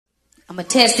I'm gonna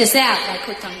test this out like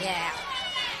quick on yeah.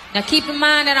 Now keep in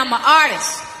mind that I'm an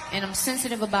artist and I'm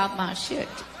sensitive about my shit.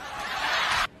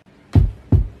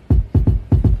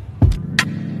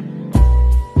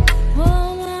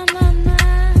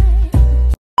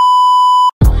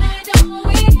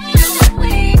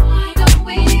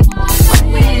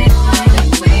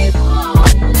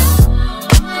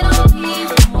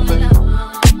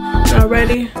 Y'all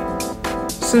ready?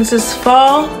 Since it's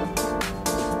fall,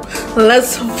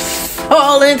 let's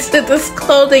fall into this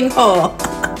clothing haul.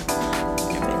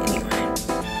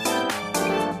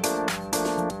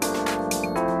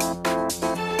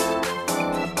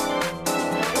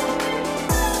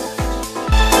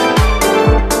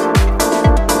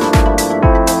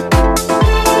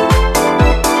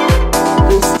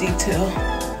 This detail.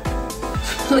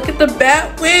 Look at the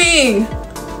bat wing.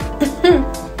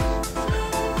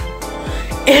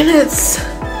 And it's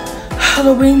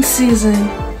Halloween season,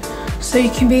 so you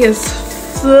can be as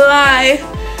fly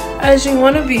as you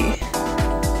want to be.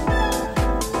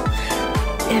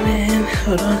 And then,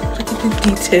 hold on, look at the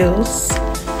details.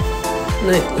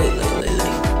 Look.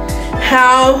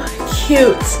 How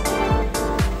cute.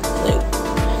 Look,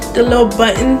 the little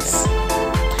buttons.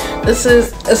 This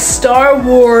is a Star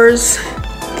Wars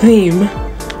theme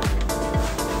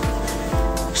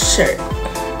shirt.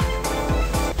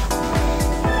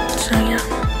 So yeah.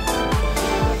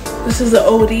 This is an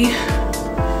oldie,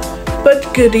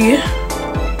 but goodie.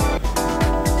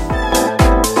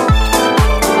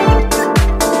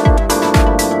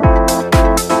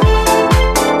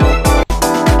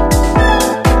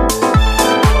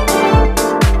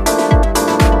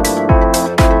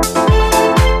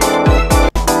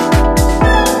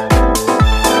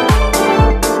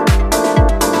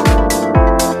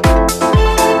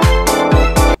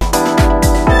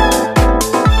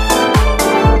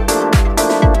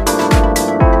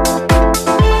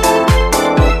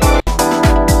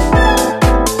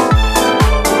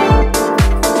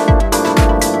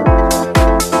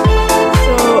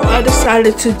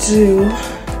 Decided to do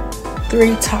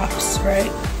 3 tops,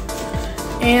 right?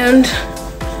 And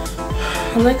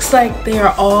it looks like they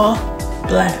are all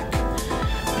black,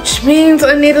 which means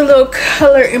I need a little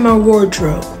color in my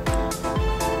wardrobe.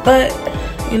 But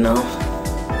you know,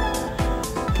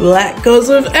 black goes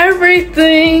with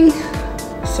everything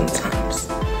sometimes.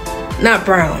 Not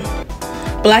brown.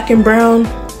 Black and brown,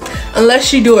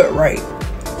 unless you do it right.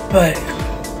 But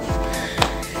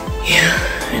yeah,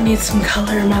 I need some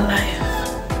color in my life.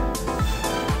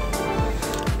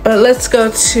 But let's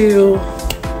go to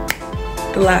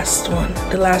the last one,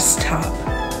 the last top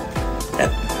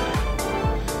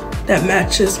that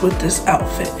matches with this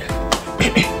outfit.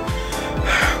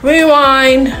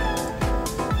 Rewind.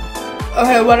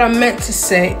 Okay, what I meant to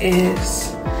say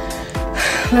is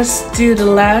let's do the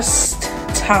last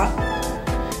top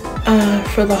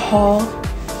for the haul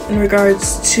in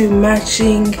regards to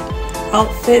matching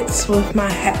outfits with my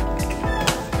hat.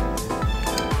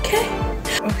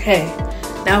 Okay.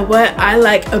 Now what I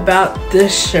like about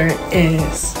this shirt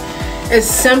is it's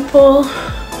simple,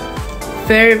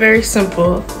 very, very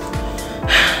simple.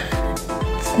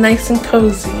 It's nice and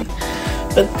cozy.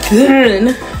 But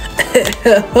then,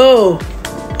 oh,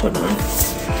 hold on.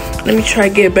 Let me try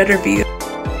to get a better view.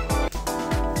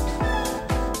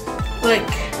 Look,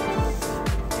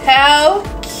 how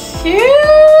cute.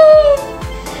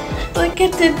 Look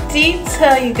at the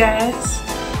detail, you guys.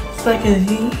 It's like a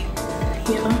V,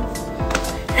 you know?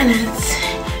 And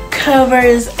it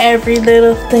covers every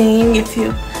little thing if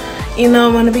you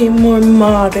want to be more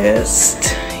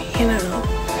modest, you know,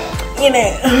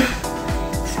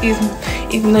 excuse me,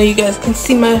 even though you guys can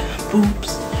see my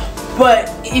boobs. But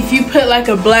if you put like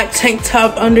a black tank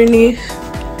top underneath,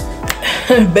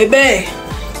 baby,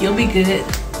 you'll be good.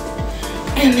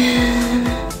 And then,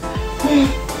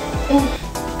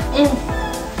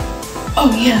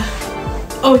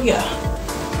 oh yeah,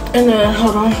 and then,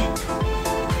 hold on.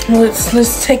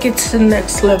 Let's take it to the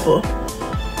next level.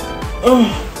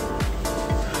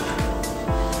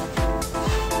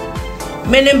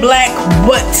 Men in Black,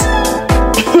 what?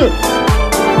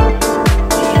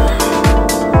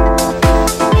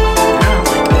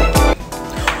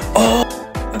 Oh,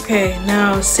 okay.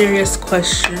 Now, serious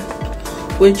question: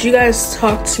 would you guys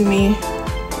talk to me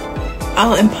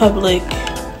out in public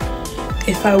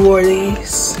if I wore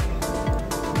these?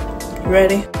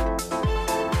 Ready?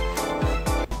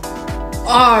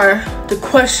 Or the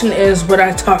question is, would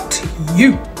I talk to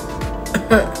you?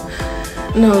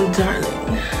 No,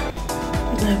 darling.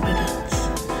 Evidence.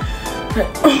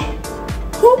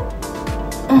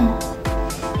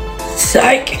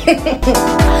 Psych.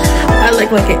 I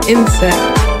look like an insect.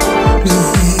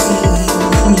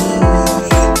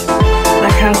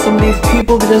 these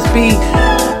people just be,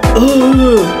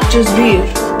 ooh, that's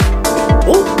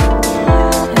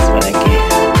what I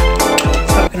get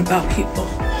talking about people.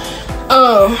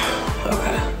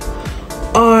 Okay.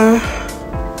 Or,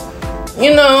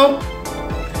 you know,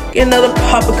 get another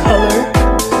pop of color.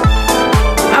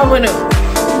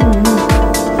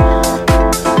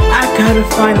 I gotta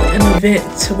find an event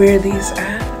to wear these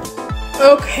at.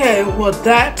 Okay, well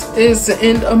that is the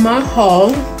end of my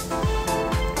haul.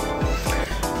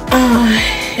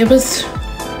 It was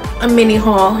a mini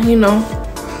haul, you know.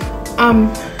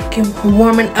 I'm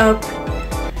warming up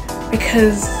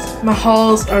because my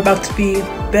hauls are about to be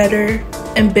better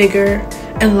and bigger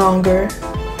and longer.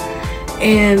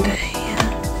 And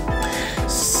yeah.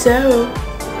 So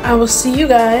I will see you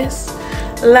guys.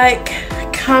 Like,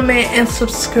 comment, and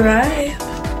subscribe.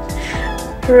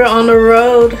 We're on the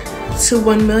road to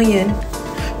 1 million.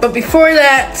 But before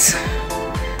that,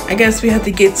 I guess we have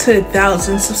to get to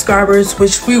 1,000 subscribers,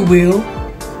 which we will,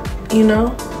 you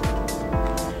know.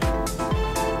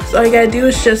 So all you gotta do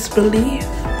is just believe.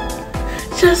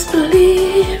 Just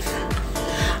believe.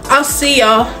 I'll see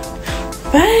y'all.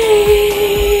 Bye.